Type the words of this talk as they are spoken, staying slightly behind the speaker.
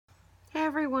Hey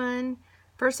everyone.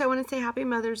 First, I want to say Happy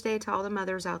Mother's Day to all the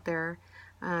mothers out there.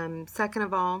 Second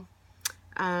of all,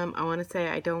 I want to say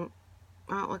I don't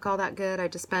look all that good. I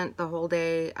just spent the whole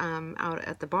day out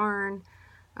at the barn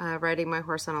riding my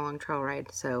horse on a long trail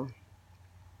ride. So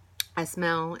I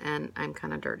smell and I'm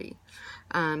kind of dirty.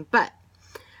 But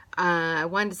I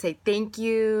wanted to say thank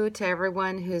you to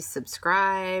everyone who's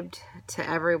subscribed, to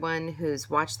everyone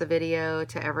who's watched the video,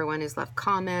 to everyone who's left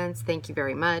comments. Thank you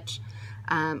very much.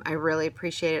 I really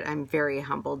appreciate it. I'm very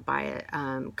humbled by it.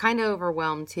 Kind of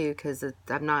overwhelmed too, because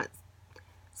I'm not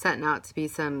setting out to be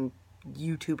some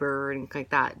YouTuber or anything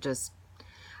like that. Just,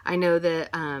 I know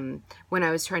that when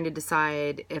I was trying to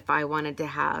decide if I wanted to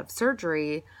have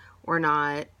surgery or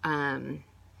not,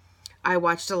 I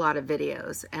watched a lot of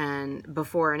videos and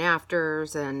before and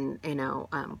afters and,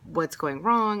 what's going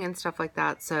wrong and stuff like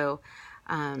that. So,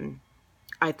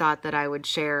 I thought that I would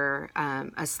share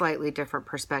a slightly different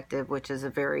perspective, which is a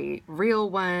very real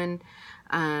one,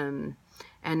 and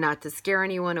not to scare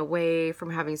anyone away from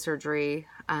having surgery,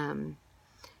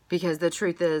 because the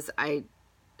truth is I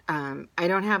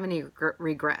don't have any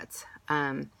regrets.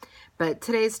 But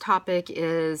today's topic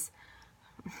is,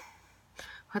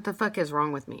 what the fuck is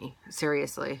wrong with me?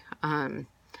 Seriously.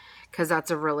 Because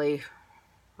that's a really,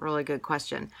 really good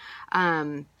question.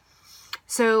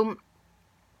 So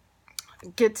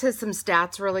get to some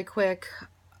stats really quick.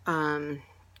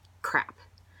 Crap.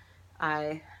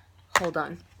 Hold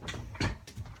on.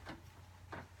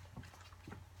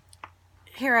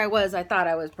 Here I thought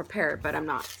I was prepared, but I'm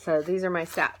not. So these are my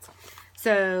stats.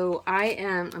 So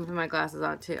I'm putting my glasses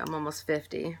on too. I'm almost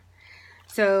 50.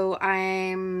 So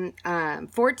I'm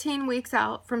 14 weeks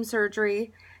out from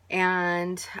surgery,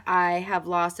 and I have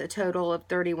lost a total of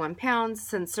 31 pounds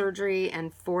since surgery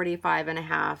and 45 and a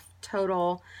half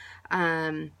total.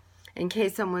 In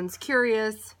case someone's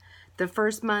curious, the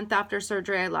first month after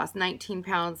surgery, I lost 19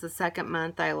 pounds. The second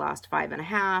month, I lost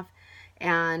 5.5.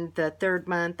 And the third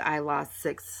month, I lost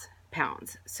 6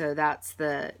 pounds. So that's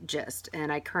the gist.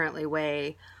 And I currently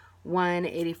weigh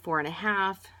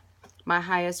 184.5. My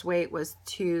highest weight was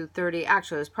 230.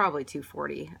 Actually, it was probably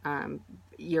 240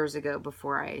 years ago.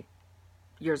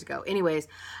 Anyways,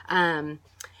 and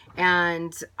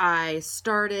I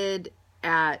started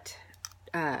at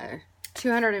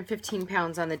 215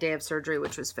 pounds on the day of surgery,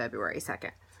 which was February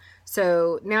 2nd.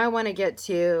 So now I want to get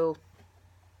to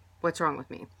what's wrong with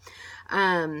me.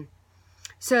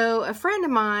 So a friend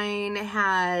of mine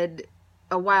had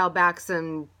a while back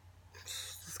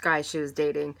this guy she was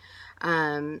dating,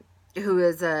 who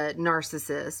is a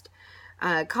narcissist,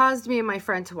 caused me and my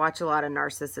friend to watch a lot of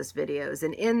narcissist videos.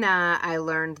 And in that, I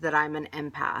learned that I'm an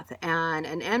empath. And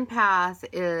an empath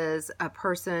is a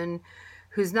person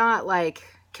who's not like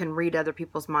can read other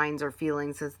people's minds or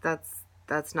feelings.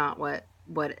 That's not what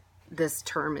this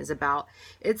term is about.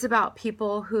 It's about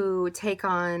people who take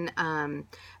on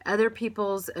other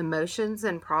people's emotions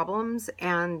and problems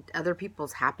and other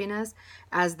people's happiness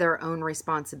as their own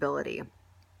responsibility.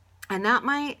 And that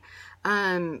might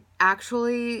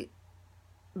actually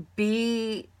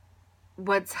be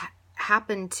what's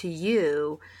happened to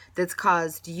you that's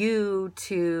caused you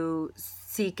to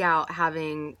seek out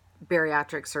having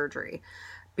bariatric surgery.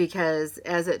 Because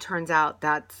as it turns out,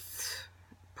 that's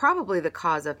probably the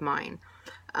cause of mine.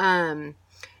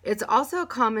 It's also a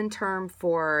common term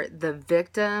for the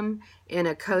victim in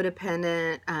a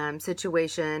codependent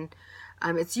situation.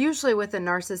 It's usually with a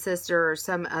narcissist or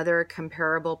some other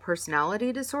comparable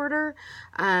personality disorder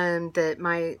that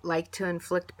might like to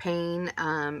inflict pain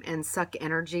and suck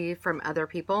energy from other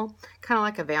people, kind of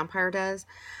like a vampire does.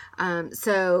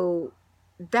 So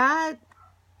that's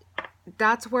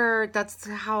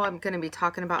how I'm going to be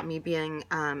talking about me being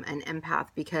an empath,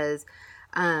 because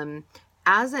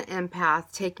as an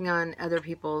empath, taking on other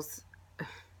people's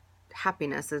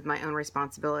happiness is my own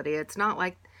responsibility. It's not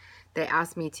like they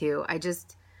asked me to.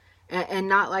 And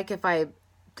not like if that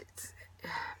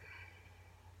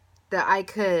I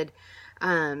could,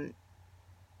 I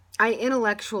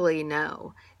intellectually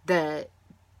know that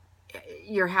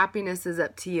your happiness is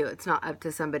up to you. It's not up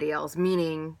to somebody else,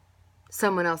 meaning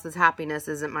someone else's happiness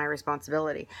isn't my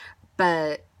responsibility.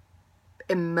 But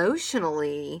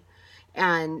emotionally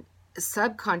and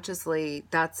subconsciously,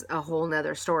 that's a whole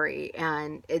nother story.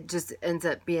 And it just ends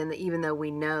up being that even though we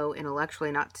know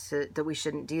intellectually that we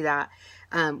shouldn't do that,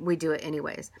 we do it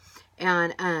anyways.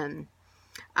 And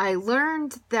I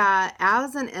learned that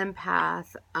as an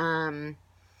empath, I'm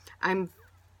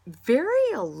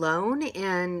very alone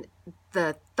in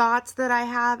the thoughts that I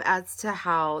have as to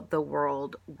how the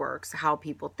world works, how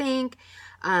people think,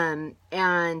 and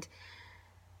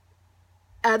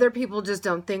other people just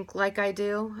don't think like I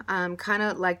do. Kind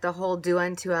of like the whole do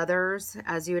unto others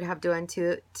as you would have do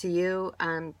unto to you.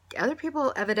 Other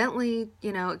people evidently,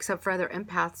 you know, except for other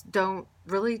empaths, don't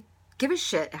really give a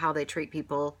shit how they treat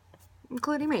people,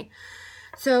 including me.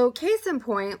 So case in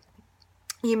point,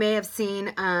 you may have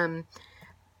seen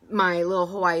my little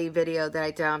Hawaii video that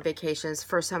I did on vacations.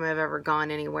 First time I've ever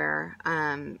gone anywhere.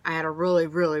 I had a really,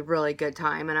 really, really good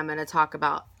time, and I'm going to talk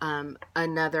about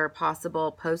another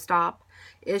possible post-op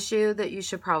issue that you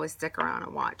should probably stick around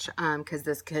and watch, because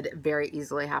this could very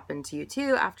easily happen to you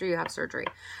too after you have surgery.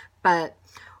 But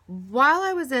while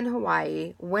I was in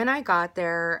Hawaii, when I got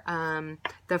there,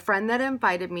 the friend that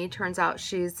invited me, turns out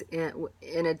she's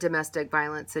in a domestic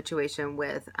violence situation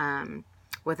with a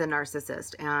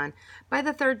narcissist. And by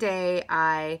the third day,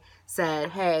 I said,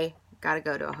 hey, got to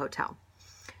go to a hotel.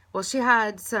 Well, she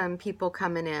had some people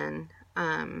coming in,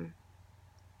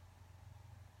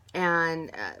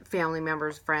 and family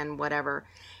members, friend, whatever.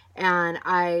 And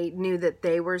I knew that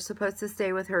they were supposed to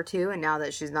stay with her too. And now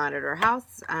that she's not at her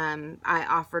house, I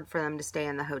offered for them to stay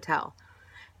in the hotel.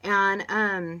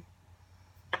 And,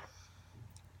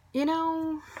 you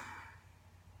know,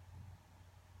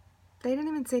 they didn't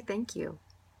even say thank you.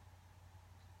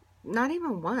 Not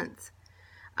even once.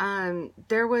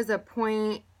 There was a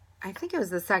point, I think it was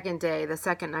the second day, the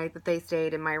second night that they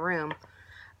stayed in my room.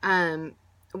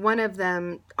 One of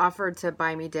them offered to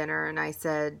buy me dinner, and I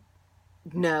said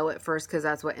no at first, because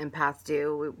that's what empaths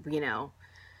do. You know,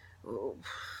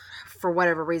 for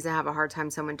whatever reason, I have a hard time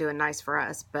someone doing nice for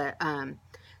us. But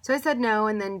so I said no,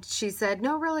 and then she said,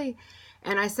 no, really?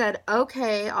 And I said,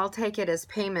 okay, I'll take it as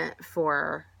payment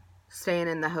for staying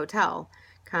in the hotel.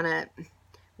 Kind of,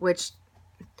 which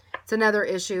it's another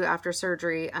issue after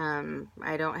surgery.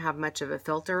 I don't have much of a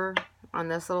filter on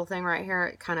this little thing right here.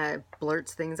 It kind of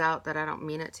blurts things out that I don't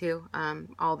mean it to.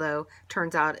 Although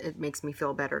turns out it makes me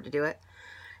feel better to do it.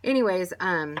 Anyways,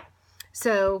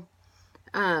 so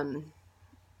I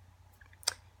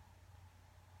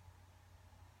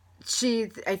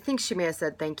think she may have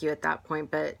said thank you at that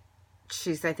point, but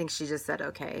I think she just said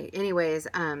okay. Anyways,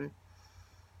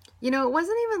 you know, it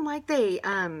wasn't even like they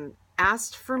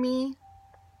asked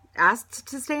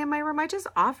to stay in my room. I just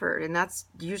offered, and that's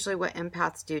usually what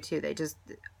empaths do too. They just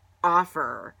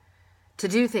offer to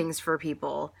do things for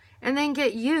people and then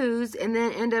get used, and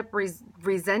then end up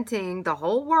resenting the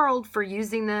whole world for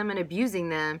using them and abusing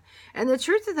them. And the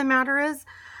truth of the matter is,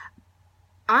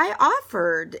 I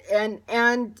offered,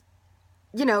 and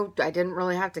you know, I didn't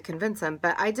really have to convince them,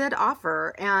 but I did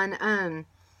offer. And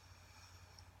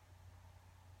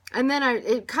then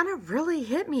it kind of really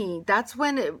hit me. That's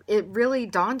when it really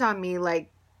dawned on me, like,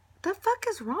 the fuck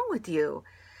is wrong with you?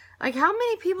 Like, how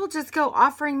many people just go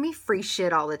offering me free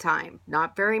shit all the time?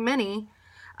 Not very many.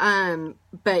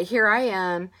 But here I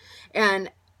am.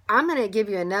 And I'm going to give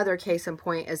you another case in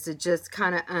point as to just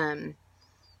kind of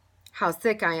how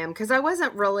sick I am. Because I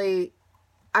wasn't hurt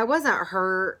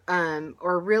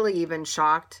or really even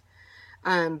shocked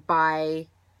by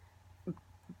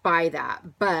that.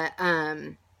 But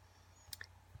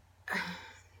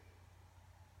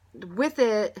with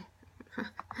it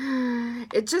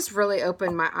just really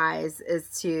opened my eyes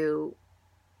as to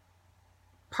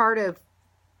part of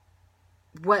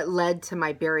what led to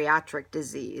my bariatric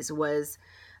disease was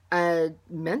a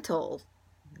mental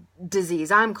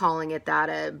disease. I'm calling it that.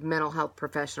 A mental health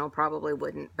professional probably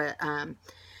wouldn't, but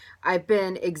I've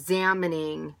been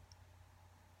examining,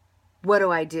 what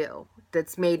do I do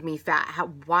that's made me fat?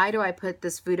 Why do I put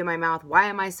this food in my mouth? Why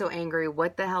am I so angry?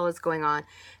 What the hell is going on?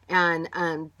 And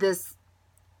this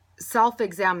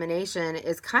self-examination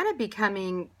is kind of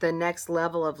becoming the next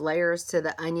level of layers to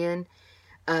the onion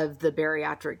of the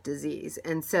bariatric disease.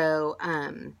 And so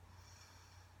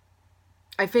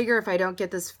I figure if I don't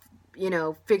get this, you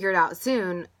know, figured out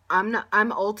soon,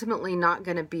 I'm ultimately not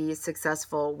going to be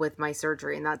successful with my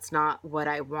surgery, and that's not what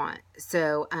I want.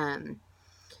 So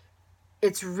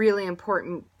it's really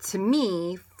important to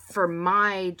me for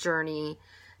my journey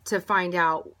to find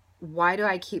out, why do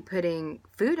I keep putting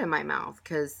food in my mouth?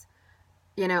 Because,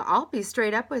 you know, I'll be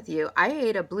straight up with you. I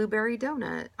ate a blueberry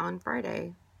donut on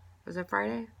Friday. Was it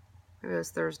Friday? Maybe it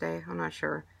was Thursday. I'm not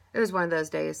sure. It was one of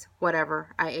those days.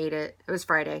 Whatever. I ate it. It was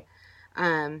Friday.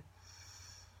 And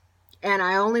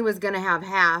I only was going to have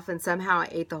half, and somehow I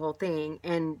ate the whole thing.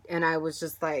 And I was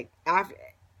just like,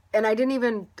 and I didn't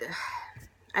even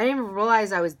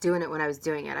realize I was doing it when I was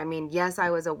doing it. I mean, yes, I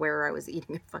was aware I was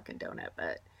eating a fucking donut,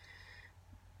 but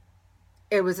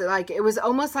it was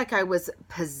almost like I was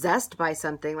possessed by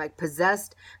something, like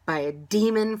possessed by a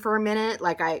demon for a minute.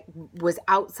 Like I was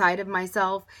outside of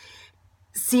myself.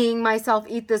 seeing myself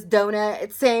eat this donut.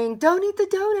 It's saying, don't eat the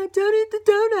donut, don't eat the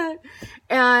donut.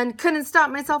 And couldn't stop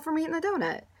myself from eating the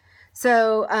donut.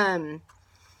 So,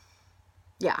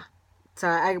 yeah. So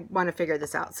I want to figure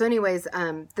this out. So anyways,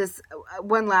 this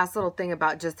one last little thing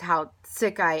about just how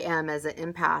sick I am as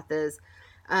an empath is,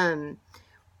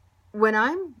 when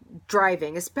I'm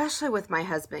driving, especially with my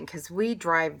husband, because we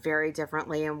drive very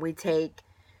differently and we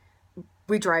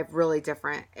drive really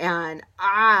different. And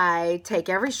I take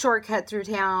every shortcut through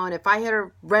town. If I hit a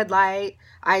red light,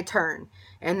 I turn.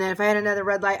 And then if I hit another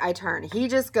red light, I turn. He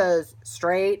just goes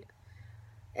straight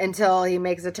until he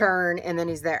makes a turn and then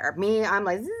he's there. Me, I'm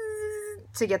like,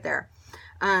 to get there.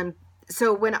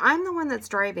 So when I'm the one that's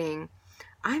driving,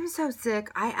 I'm so sick,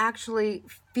 I actually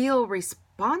feel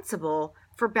responsible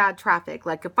for bad traffic.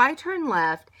 Like if I turn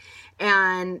left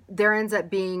and there ends up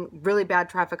being really bad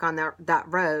traffic on that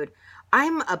road,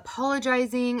 I'm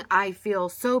apologizing. I feel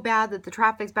so bad that the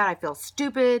traffic's bad. I feel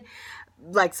stupid,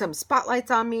 like some spotlights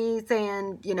on me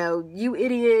saying, you know, you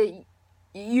idiot,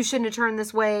 you shouldn't have turned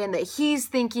this way, and that he's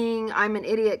thinking I'm an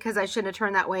idiot because I shouldn't have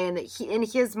turned that way, and that he, in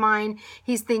his mind,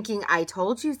 he's thinking, I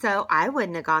told you so, I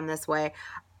wouldn't have gone this way.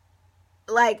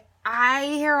 Like, I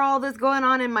hear all this going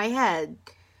on in my head,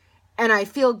 and I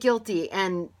feel guilty,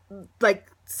 and,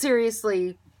 like,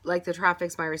 seriously, like, the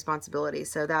traffic's my responsibility.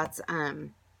 So that's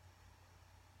kind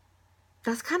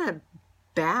of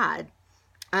bad.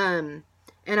 And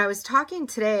I was talking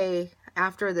today,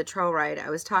 after the trail ride, I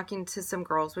was talking to some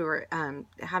girls. We were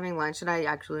having lunch, and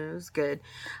it was good.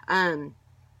 And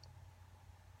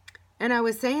I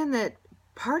was saying that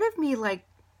part of me, like,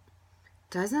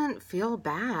 doesn't feel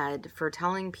bad for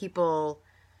telling people,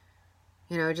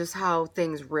 you know, just how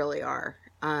things really are.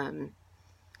 I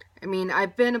mean,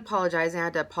 I've been apologizing. I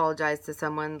had to apologize to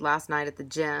someone last night at the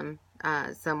gym,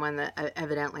 someone that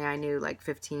evidently I knew like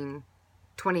 15,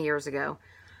 20 years ago.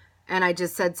 And I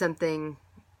just said something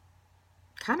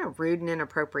kind of rude and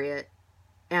inappropriate.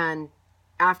 And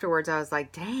afterwards I was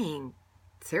like, dang,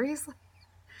 seriously?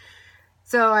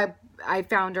 So I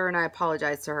found her and I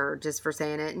apologized to her just for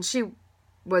saying it. And she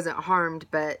wasn't harmed,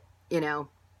 but, you know,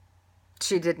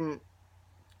 she didn't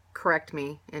correct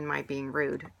me in my being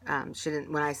rude. She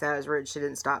didn't, when I said I was rude, she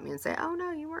didn't stop me and say, oh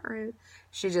no, you weren't rude.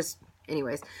 She just,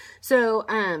 anyways. So,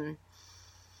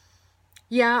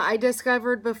 yeah, I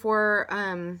discovered before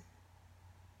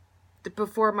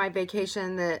my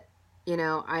vacation that, you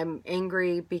know, I'm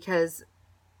angry because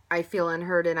I feel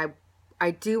unheard. And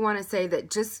I do want to say that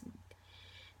just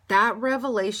that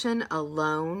revelation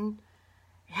alone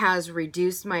has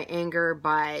reduced my anger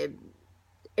by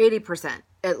 80%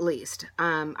 at least.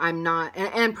 I'm not,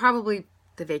 and probably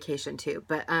the vacation too,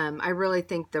 but I really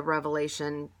think the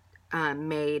revelation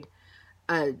made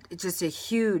just a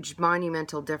huge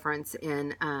monumental difference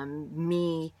in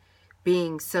me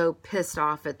being so pissed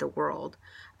off at the world,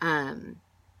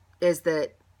 is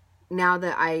that now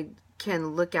that I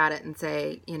can look at it and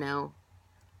say, you know,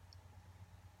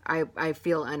 I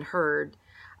feel unheard,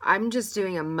 I'm just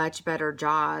doing a much better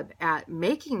job at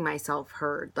making myself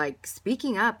heard, like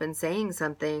speaking up and saying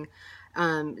something.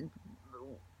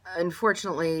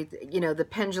 Unfortunately, you know, the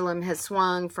pendulum has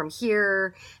swung from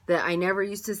here, that I never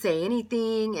used to say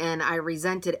anything and I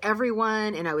resented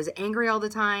everyone and I was angry all the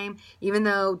time, even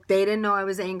though they didn't know I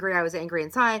was angry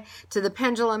inside, to the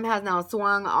pendulum has now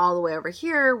swung all the way over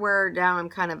here where now I'm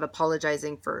kind of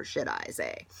apologizing for shit I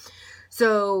say.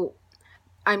 So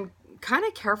I'm kind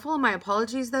of careful in my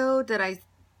apologies though, that I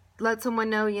let someone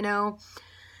know, you know,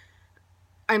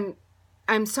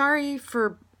 I'm sorry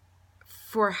for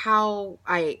how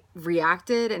I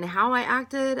reacted and how I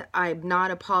acted. I'm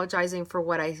not apologizing for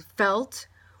what I felt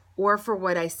or for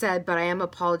what I said, but I am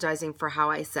apologizing for how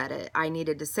I said it. I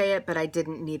needed to say it, but I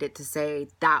didn't need it to say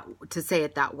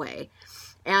it that way.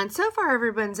 And so far,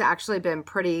 everyone's actually been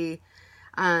pretty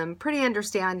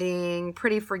understanding,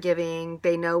 pretty forgiving.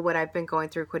 They know what I've been going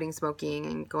through, quitting smoking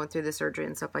and going through the surgery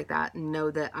and stuff like that, and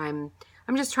know that I'm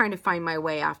just trying to find my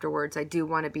way afterwards. I do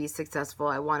want to be successful.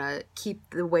 I want to keep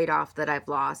the weight off that I've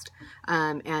lost.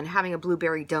 And having a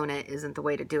blueberry donut isn't the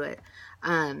way to do it.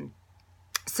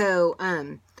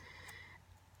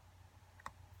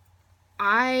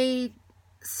 I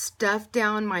stuffed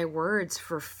down my words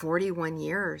for 41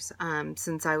 years,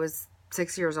 since I was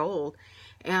 6 years old.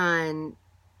 And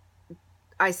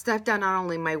I stuffed down not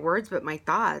only my words, but my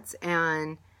thoughts.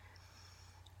 And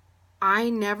I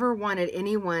never wanted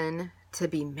anyone to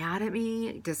be mad at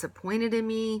me, disappointed in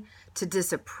me, to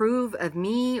disapprove of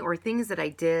me or things that I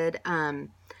did. I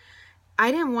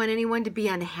didn't want anyone to be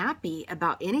unhappy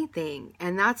about anything.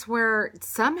 And that's where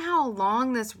somehow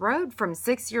along this road from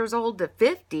 6 years old to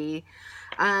 50,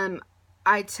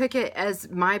 I took it as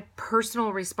my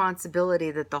personal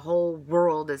responsibility that the whole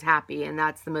world is happy, and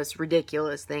that's the most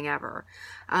ridiculous thing ever.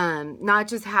 Not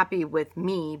just happy with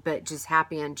me, but just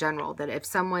happy in general, that if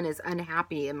someone is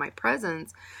unhappy in my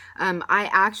presence, I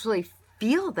actually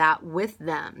feel that with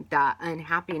them, that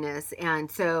unhappiness.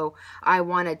 And so I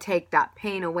want to take that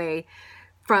pain away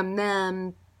from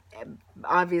them,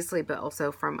 obviously, but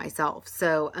also from myself.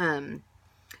 So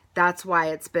that's why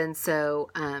it's been so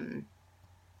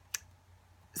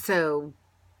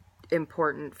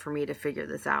important for me to figure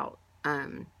this out,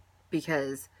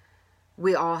 because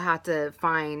we all have to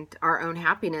find our own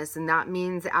happiness, and that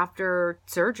means after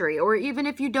surgery, or even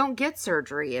if you don't get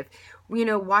surgery, if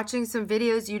watching some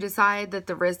videos you decide that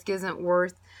the risk isn't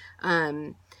worth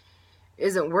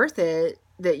it,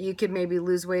 that you could maybe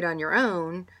lose weight on your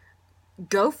own,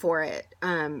 go for it.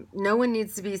 No one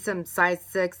needs to be some size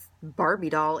 6 Barbie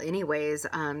doll anyways.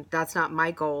 That's not my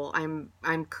goal. I'm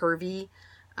curvy,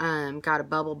 got a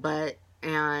bubble butt,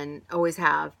 and always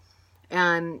have.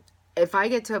 And if I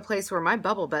get to a place where my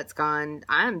bubble butt's gone,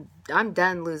 I'm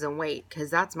done losing weight, because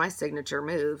that's my signature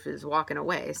move, is walking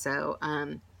away. So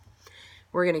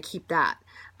we're gonna keep that.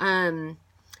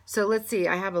 So let's see.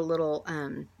 I have a little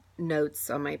notes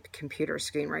on my computer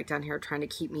screen right down here, trying to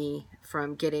keep me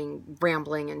from getting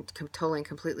rambling and totally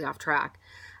completely off track.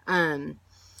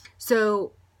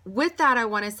 So with that, I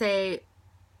want to say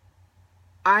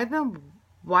I've been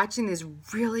watching these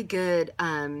really good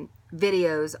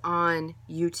videos on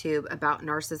YouTube about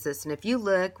narcissists. And if you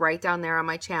look right down there on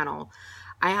my channel,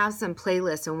 I have some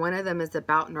playlists, and one of them is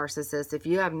about narcissists. If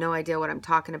you have no idea what I'm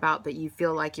talking about, but you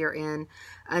feel like you're in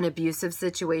an abusive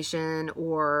situation,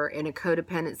 or in a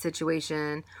codependent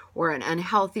situation, or an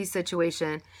unhealthy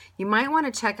situation, you might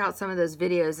want to check out some of those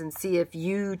videos and see if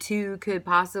you too could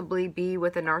possibly be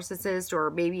with a narcissist,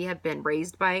 or maybe have been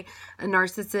raised by a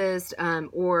narcissist,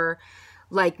 or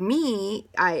like me,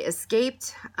 I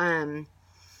escaped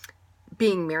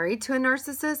being married to a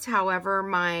narcissist. However,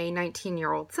 my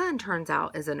 19-year-old son turns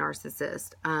out is a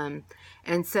narcissist.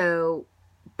 And so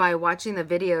by watching the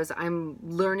videos, I'm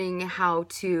learning how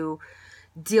to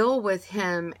deal with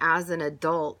him as an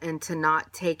adult and to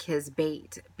not take his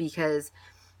bait, because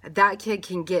that kid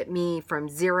can get me from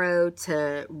 0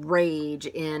 to rage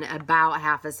in about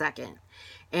half a second.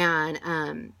 And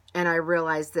I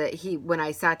realized that when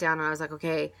I sat down and I was like,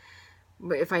 okay,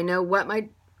 if I know what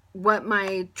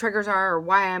my triggers are, or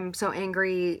why I'm so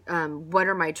angry, what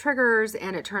are my triggers?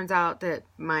 And it turns out that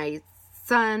my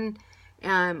son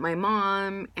and my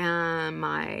mom and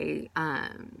my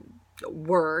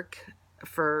work,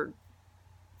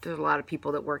 there's a lot of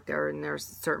people that work there, and there's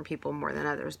certain people more than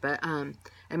others, but and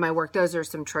my work, those are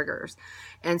some triggers.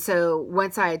 And so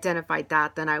once I identified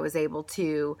that, then I was able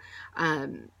to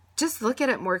just look at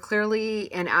it more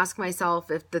clearly and ask myself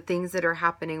if the things that are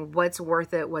happening, what's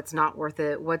worth it, what's not worth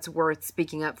it, what's worth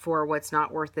speaking up for, what's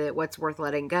not worth it, what's worth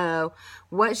letting go,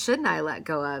 what shouldn't I let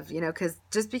go of, because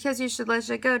just because you should let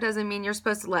shit go doesn't mean you're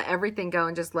supposed to let everything go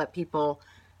and just let people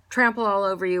trample all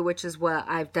over you, which is what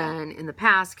I've done in the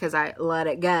past, because I let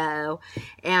it go.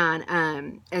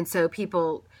 And so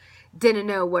people didn't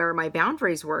know where my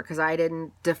boundaries were, because I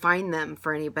didn't define them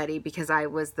for anybody, because I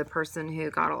was the person who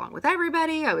got along with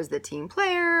everybody. I was the team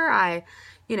player.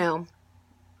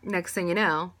 Next thing you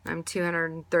know, I'm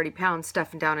 230 pounds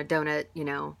stuffing down a donut,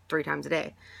 3 times a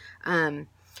day.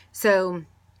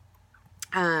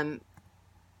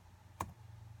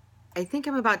 I think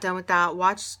I'm about done with that.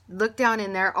 Look down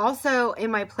in there. Also in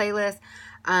my playlist,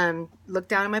 look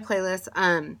down in my playlist.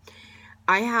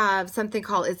 I have something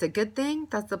called It's a Good Thing.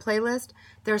 That's the playlist.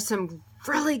 There's some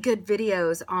really good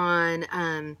videos on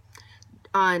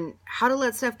how to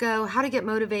let stuff go, how to get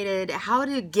motivated, how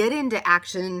to get into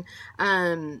action.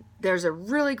 There's a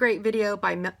really great video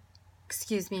by,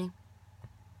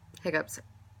 hiccups.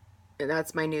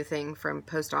 That's my new thing from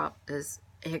post-op, is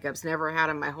hiccups. Never had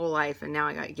them my whole life, and now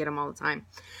I get them all the time.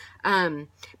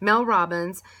 Mel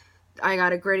Robbins, I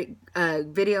got a great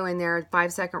video in there,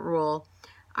 5-second rule.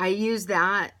 I use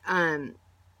that.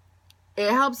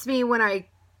 It helps me when I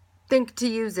think to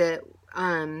use it.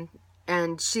 And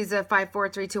she's a 5, 4,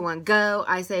 3, 2, 1, go.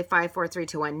 I say 5, 4, 3,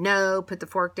 2, 1, no. Put the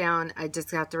fork down. I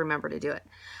just have to remember to do it.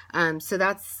 So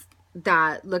that's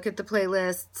that. Look at the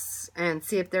playlists and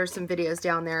see if there's some videos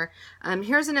down there.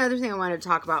 Here's another thing I wanted to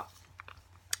talk about.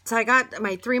 So I got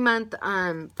my 3-month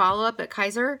follow-up at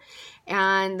Kaiser,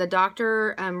 and the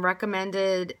doctor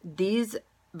recommended these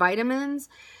vitamins.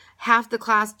 Half the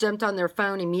class jumped on their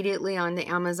phone immediately onto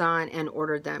Amazon and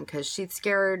ordered them, because she'd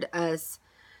scared us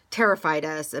terrified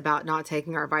us about not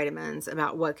taking our vitamins,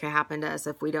 about what could happen to us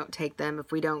if we don't take them,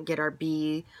 if we don't get our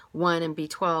B1 and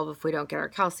B12, if we don't get our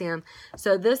calcium.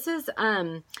 So this is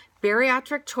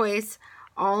Bariatric Choice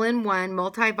all-in-one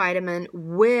multivitamin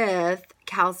with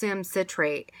calcium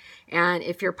citrate. And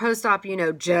if you're post-op, you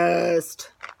know just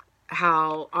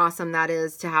how awesome that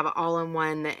is to have an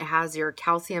all-in-one that has your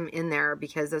calcium in there,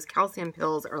 because those calcium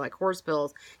pills are like horse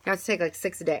pills. You have to take like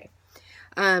 6 a day.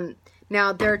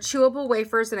 Now they're chewable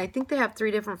wafers, and I think they have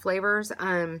 3 different flavors.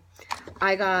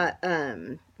 I got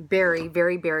berry,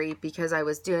 very berry, because I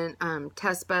was doing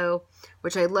Tespo,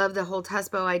 which I love the whole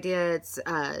Tespo idea. It's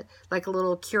like a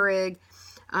little Keurig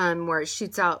where it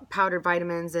shoots out powdered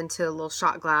vitamins into a little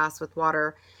shot glass with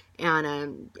water,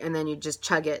 and then you just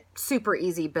chug it. Super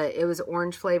easy, but it was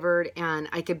orange flavored, and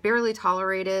I could barely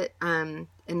tolerate it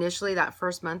initially that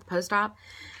first month post-op.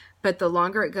 But the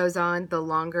longer it goes on, the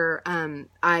longer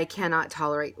I cannot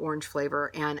tolerate orange flavor,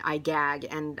 and I gag,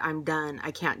 and I'm done. I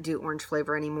can't do orange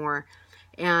flavor anymore.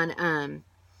 And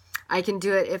I can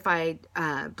do it if I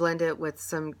blend it with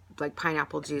some like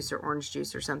pineapple juice or orange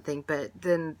juice or something, but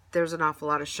then there's an awful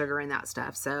lot of sugar in that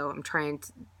stuff. So I'm trying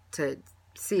to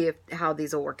see how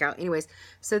these will work out. Anyways,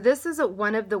 so this is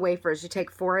one of the wafers. You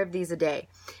take 4 of these a day.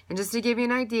 And just to give you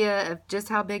an idea of just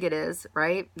how big it is,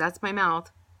 right? That's my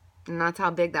mouth. And that's how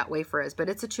big that wafer is. But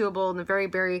it's a chewable and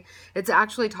very, it's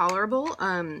actually tolerable.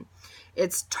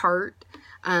 It's tart,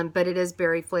 but it is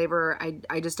berry flavor.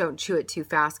 I just don't chew it too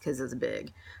fast because it's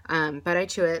big. But I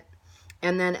chew it.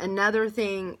 And then another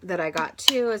thing that I got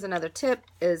too, as another tip,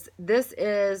 is this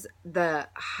is the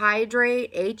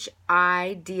Hydrate,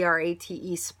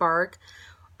 Hydrate Spark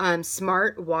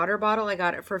Smart Water Bottle. I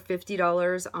got it for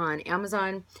 $50 on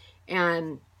Amazon.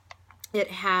 And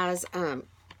it has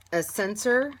a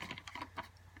sensor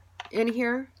in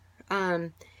here,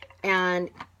 and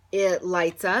it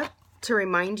lights up to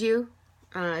remind you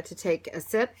to take a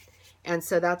sip, and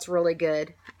so that's really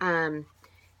good.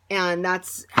 And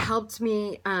that's helped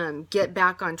me get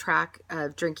back on track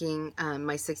of drinking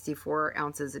my 64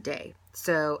 ounces a day.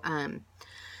 So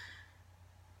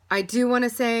I do want to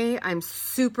say I'm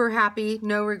super happy,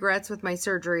 no regrets with my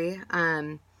surgery.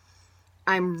 I'm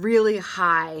really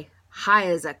high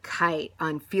as a kite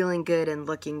on feeling good and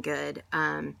looking good.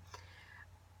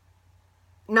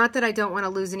 Not that I don't want to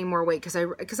lose any more weight,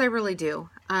 because I really do.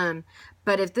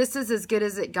 But if this is as good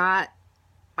as it got,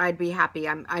 I'd be happy.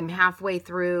 I'm halfway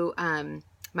through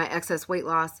my excess weight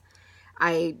loss.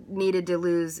 I needed to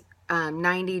lose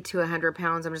 90 to 100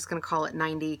 pounds. I'm just going to call it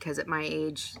 90 because at my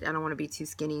age, I don't want to be too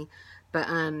skinny. But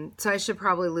so I should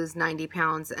probably lose 90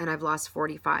 pounds, and I've lost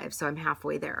 45, so I'm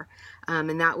halfway there.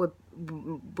 And that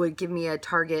would give me a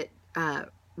target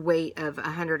weight of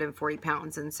 140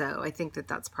 pounds, and so I think that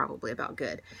that's probably about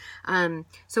good.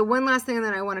 So one last thing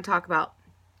that I want to talk about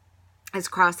is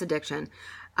cross addiction.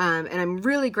 And I'm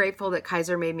really grateful that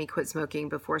Kaiser made me quit smoking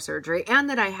before surgery, and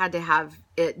that I had to have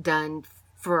it done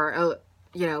for,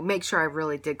 make sure I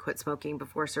really did quit smoking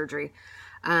before surgery.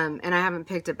 And I haven't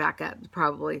picked it back up,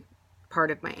 probably part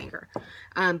of my anger.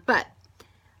 And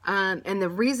the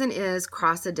reason is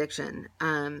cross addiction.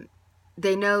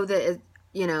 They know that,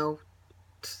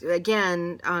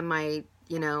 again, on my,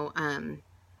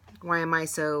 why am I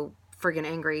so friggin'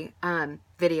 angry,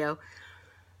 video,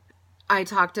 I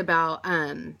talked about,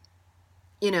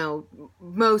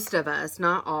 most of us,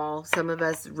 not all, some of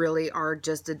us really are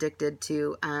just addicted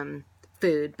to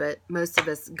food, but most of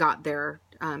us got there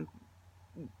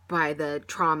by the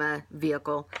trauma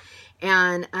vehicle.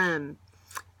 And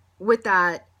with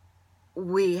that,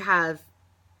 we have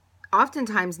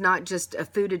oftentimes not just a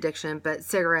food addiction, but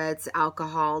cigarettes,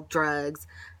 alcohol, drugs,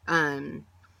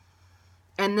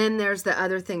 and then there's the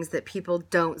other things that people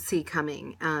don't see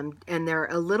coming, and they're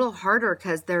a little harder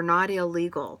because they're not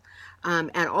illegal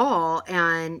at all,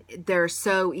 and they're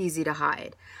so easy to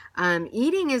hide.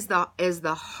 Eating is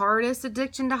the hardest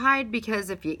addiction to hide,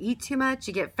 because if you eat too much,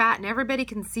 you get fat, and everybody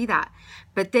can see that,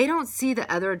 but they don't see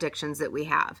the other addictions that we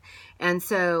have. And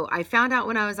so I found out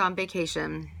when I was on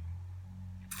vacation,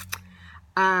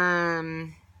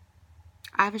 I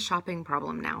have a shopping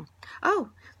problem now. Oh,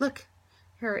 look,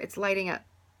 here, it's lighting up.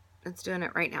 It's doing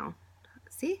it right now.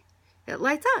 See? It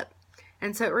lights up.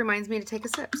 And so it reminds me to take a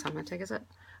sip. So I'm going to take a sip.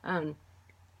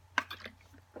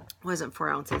 Wasn't 4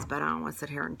 ounces, but I don't want to sit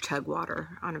here and chug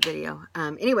water on a video.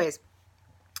 Anyways,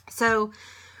 so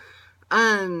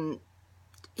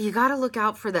you got to look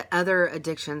out for the other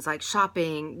addictions like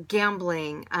shopping,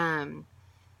 gambling,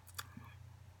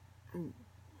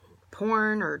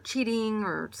 porn or cheating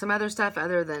or some other stuff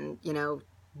other than,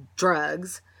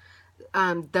 drugs.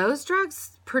 those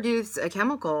drugs produce a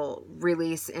chemical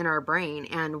release in our brain.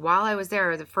 And while I was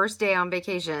there, the first day on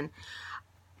vacation,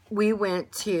 we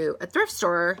went to a thrift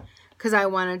store because I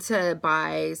wanted to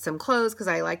buy some clothes because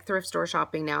I like thrift store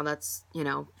shopping now. That's, you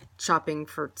know, shopping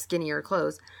for skinnier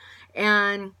clothes.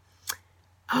 And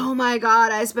oh my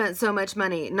God, I spent so much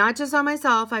money. Not just on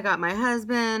myself. I got my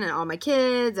husband and all my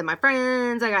kids and my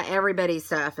friends. I got everybody's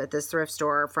stuff at this thrift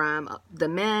store. From the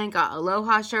men, got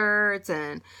Aloha shirts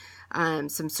and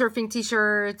some surfing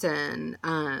t-shirts and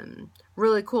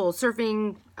really cool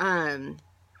surfing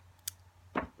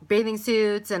bathing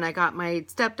suits. And I got my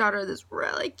stepdaughter this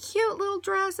really cute little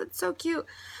dress. It's so cute.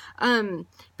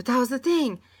 But that was the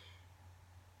thing.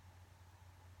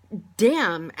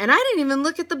 Damn. And I didn't even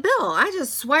look at the bill. I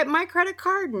just swiped my credit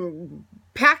card and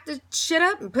packed the shit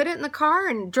up and put it in the car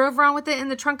and drove around with it in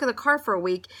the trunk of the car for a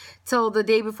week till the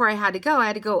day before I had to go. I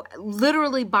had to go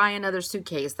literally buy another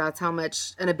suitcase. That's how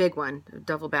much, and a big one, a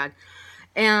duffel bag.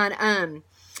 And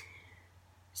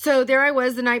so there I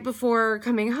was the night before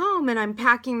coming home, and I'm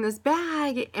packing this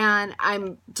bag and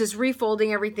I'm just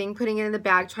refolding everything, putting it in the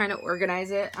bag, trying to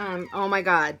organize it. Oh my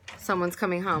God, someone's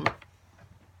coming home.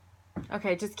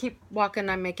 Okay, just keep walking.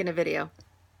 I'm making a video.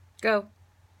 Go.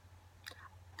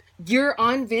 You're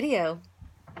on video.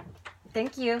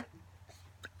 Thank you.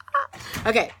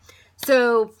 Okay,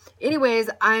 so anyways,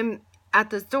 I'm at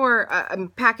the store. I'm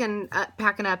packing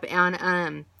up,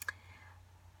 and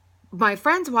my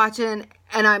friend's watching,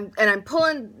 and I'm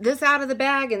pulling this out of the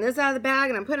bag and this out of the bag,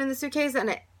 and I'm putting in the suitcase,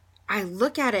 and I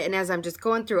look at it, and as I'm just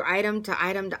going through item to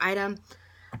item to item,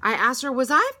 I asked her, was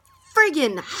I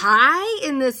friggin' high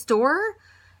in this store?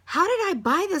 How did I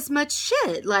buy this much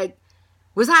shit? Like,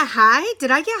 was I high?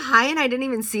 Did I get high and I didn't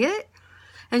even see it?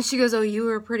 And she goes, oh, you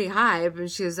were pretty high.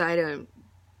 And she goes, I didn't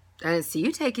see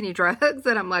you take any drugs.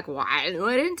 And I'm like, well, I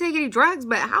didn't take any drugs,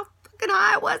 but how fucking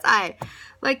high was I?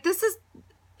 Like,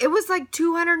 it was like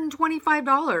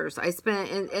 $225 I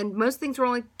spent, and most things were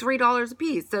only $3 a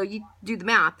piece. So you do the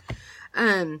math.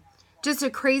 Just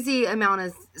a crazy amount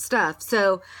of stuff.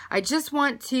 So I just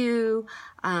want to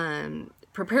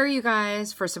prepare you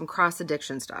guys for some cross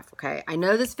addiction stuff. Okay. I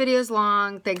know this video is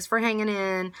long. Thanks for hanging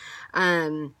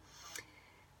in.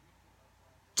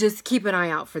 Just keep an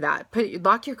eye out for that.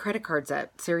 Lock your credit cards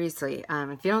up. Seriously.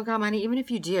 If you don't got money, even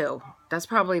if you do, that's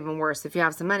probably even worse. If you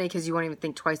have some money, because you won't even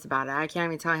think twice about it. I can't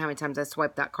even tell you how many times I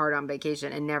swiped that card on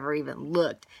vacation and never even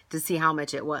looked to see how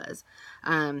much it was.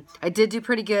 I did do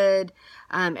pretty good.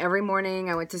 Every morning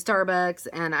I went to Starbucks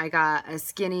and I got a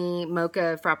skinny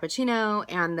mocha frappuccino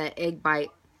and the egg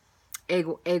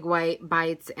white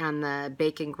bites and the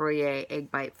bacon Gruyere egg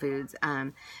bite foods.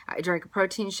 I drank a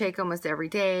protein shake almost every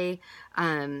day.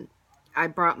 I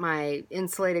brought my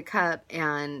insulated cup,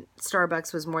 and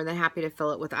Starbucks was more than happy to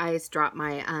fill it with ice. Dropped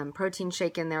my protein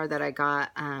shake in there that I got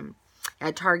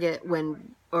at Target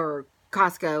or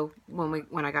Costco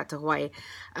when I got to Hawaii.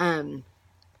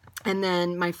 And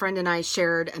then my friend and I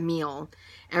shared a meal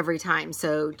every time.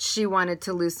 So she wanted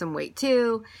to lose some weight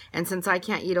too. And since I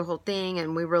can't eat a whole thing,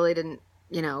 and we really didn't,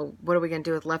 you know, what are we going to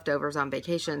do with leftovers on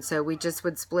vacation? So we just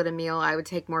would split a meal. I would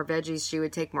take more veggies. She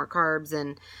would take more carbs.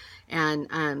 And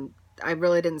I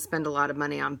really didn't spend a lot of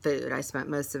money on food. I spent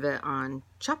most of it on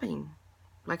shopping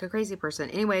like a crazy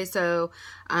person. Anyway, so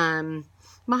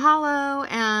mahalo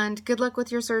and good luck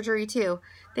with your surgery too.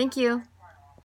 Thank you.